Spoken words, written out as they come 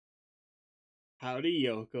Howdy,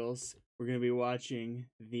 yokels. We're going to be watching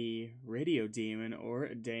the Radio Demon, or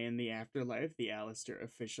A Day in the Afterlife, the Alastor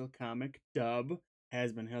official comic dub.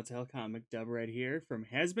 Has-Been Hotel comic dub right here from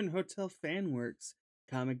Has-Been Hotel Fanworks,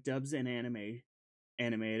 comic dubs and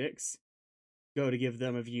animatics. Go to give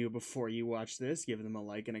them a view before you watch this. Give them a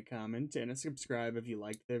like and a comment and a subscribe if you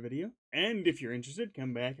liked their video. And if you're interested,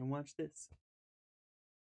 come back and watch this.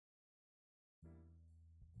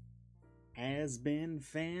 Has-Been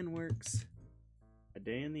Fanworks. A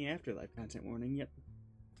Day in the Afterlife content warning, yep.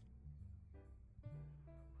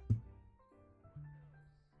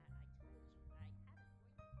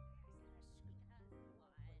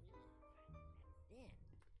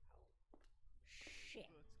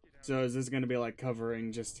 So is this going to be like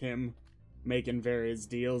covering just him making various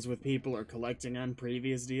deals with people or collecting on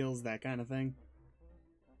previous deals, that kind of thing?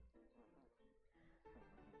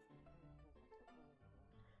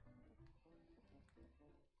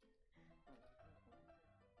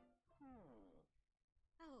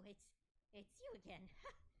 Oh, it's you again.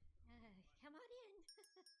 Come on in.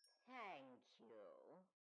 Thank you.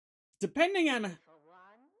 Depending on For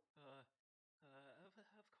one?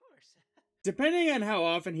 Of course. Depending on how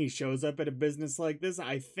often he shows up at a business like this,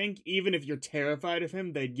 I think even if you're terrified of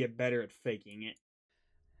him, they'd get better at faking it.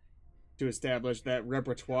 To establish that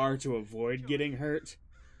repertoire to avoid getting hurt.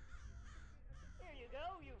 Here you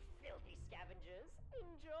go, you filthy scavengers.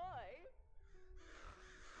 Enjoy.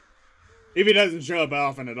 If he doesn't show up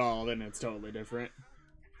often at all, then it's totally different.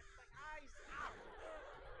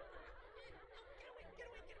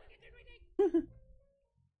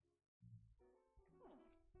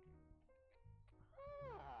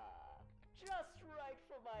 Just right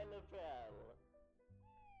for my lapel.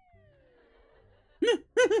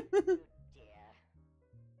 Dear.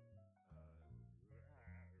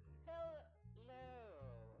 Hello.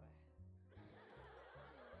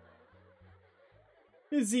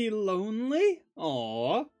 Is he lonely?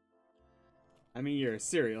 Aww. I mean, you're a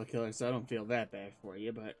serial killer, so I don't feel that bad for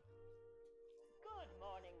you, but... Good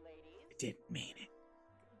morning, ladies. I didn't mean it.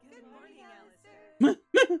 Good morning, Alastor.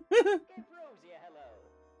 Give Rosie a hello.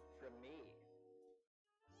 From me.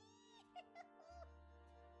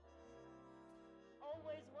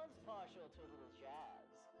 Always was partial to a little jazz.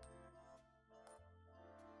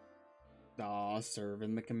 Aw,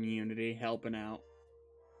 serving the community, helping out.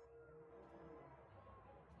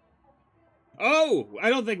 Oh!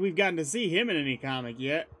 I don't think we've gotten to see him in any comic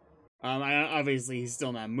yet. Obviously he's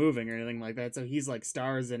still not moving or anything like that, so he's like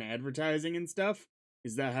stars in advertising and stuff.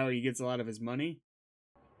 Is that how he gets a lot of his money?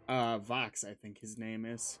 Vox, I think his name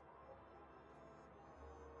is.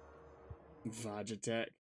 Vajitech.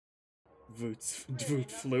 Voot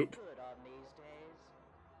Floop. Good on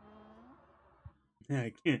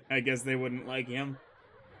these days. I guess they wouldn't like him.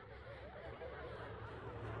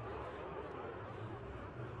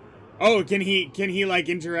 Oh, can he like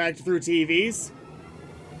interact through TVs?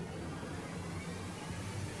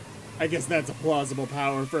 I guess that's a plausible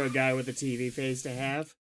power for a guy with a TV face to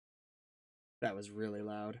have. That was really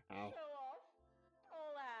loud. Ow. Show off.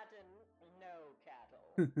 Latin, no cattle.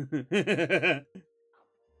 Oh.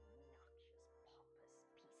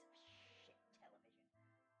 Obnoxious, pompous piece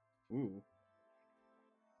of shit television. Ooh.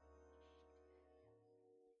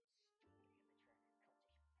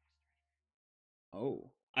 Oh.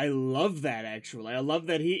 I love that, actually. I love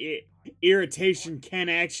that irritation can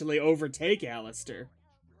actually overtake Alastor.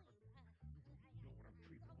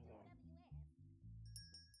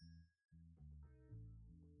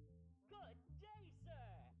 Good day, sir.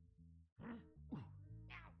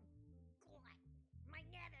 My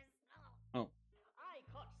nethers. Oh. I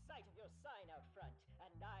caught sight of your sign out front,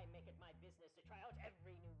 and I make it my business to try out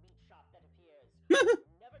every new meat shop that appears.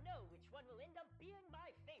 Never know which one will end up being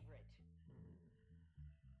my favorite.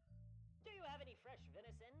 Do you have any fresh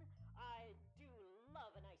venison? I do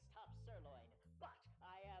love a nice top sirloin, but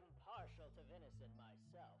I am partial to venison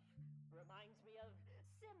myself. Reminds me of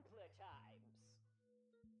simpler times.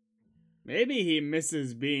 Maybe he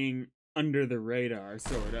misses being under the radar,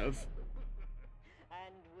 sort of.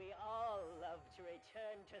 And we all love to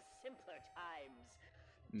return to simpler times.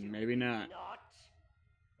 Do Maybe we not.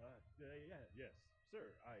 Yes,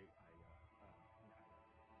 sir.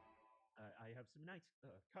 I have some nice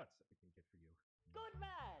cuts I can get for you. Good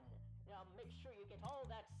man! Now make sure you get all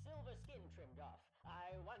that silver skin trimmed off.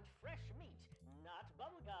 I want fresh meat, not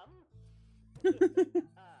bubblegum.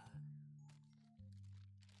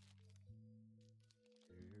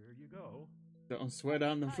 Here you go. Don't sweat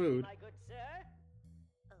on the Hi, food. my good sir.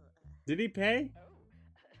 Did he pay? Oh,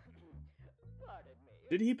 pardon me.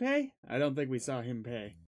 Did he pay? I don't think we saw him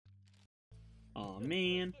pay. Aw,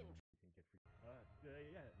 man.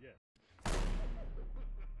 Yes.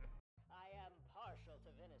 I am partial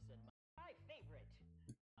to venison. My favorite.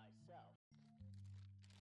 Myself.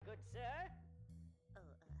 Good sir?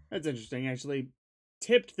 That's interesting, actually.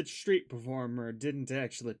 Tipped the street performer, didn't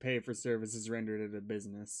actually pay for services rendered at a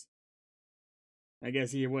business. I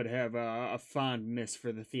guess he would have a fondness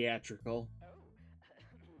for the theatrical. Oh.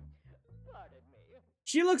 Pardon me.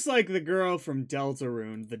 She looks like the girl from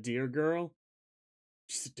Deltarune, the deer girl.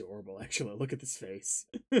 She's adorable, actually. Look at this face.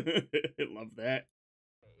 I love that.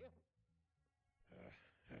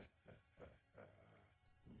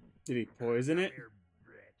 Did he poison it?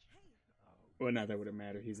 Well, not that would have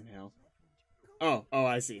mattered. He's in hell. Oh,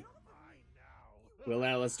 I see. Will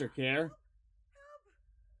Alastor care?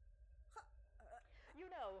 You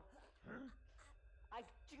know, I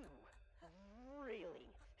do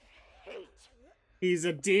really hate He's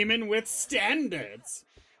a demon with standards.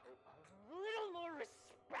 a little more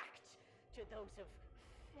respect to those of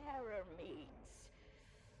fairer means.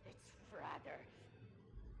 It's rather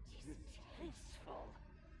distasteful.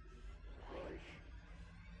 Like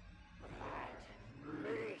bad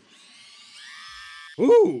meat.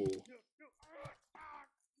 Ooh.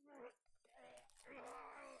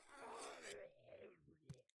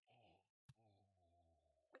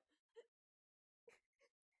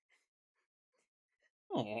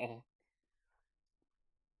 Aw.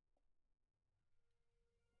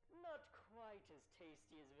 Not quite as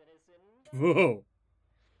tasty as venison, but Whoa.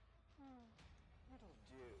 it'll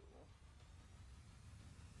do.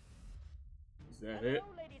 Is that it?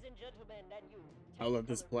 Hello, ladies and gentlemen, and you. I'll let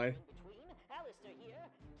this play. In between, Alastor here.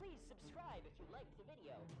 Please subscribe if you liked the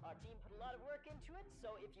video. Our team put a lot of work into it,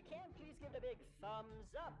 so if you can, please give it a big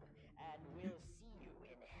thumbs up, and we'll see you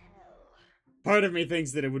in hell. Part of me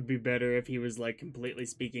thinks that it would be better if he was, like, completely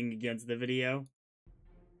speaking against the video.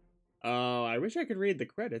 Oh, I wish I could read the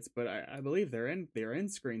credits, but I believe their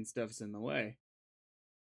end screen stuff's in the way.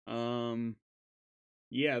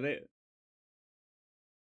 Yeah,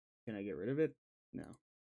 Can I get rid of it? No.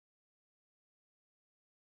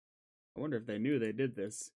 I wonder if they knew they did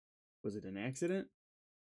this. Was it an accident?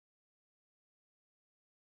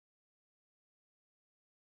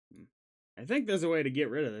 I think there's a way to get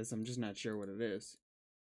rid of this. I'm just not sure what it is.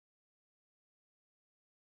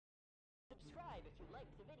 Subscribe if you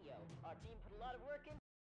liked the video. Our team put a lot of work in.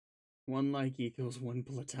 One like equals one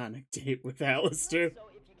platonic date with Alastor. So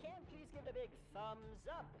if you can, please give it a big thumbs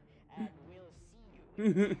up, and we'll see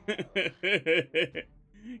you in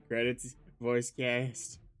hell. Credits, voice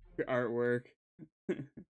cast, artwork.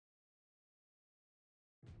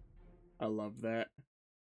 I love that.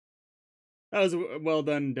 That was a well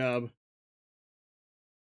done dub.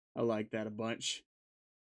 I like that a bunch.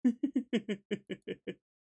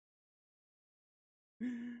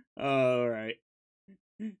 Alright.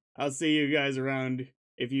 I'll see you guys around.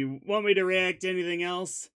 If you want me to react to anything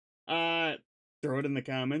else, throw it in the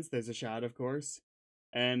comments. There's a shot, of course.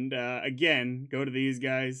 And again, go to these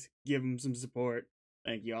guys, give them some support.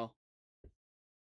 Thank y'all.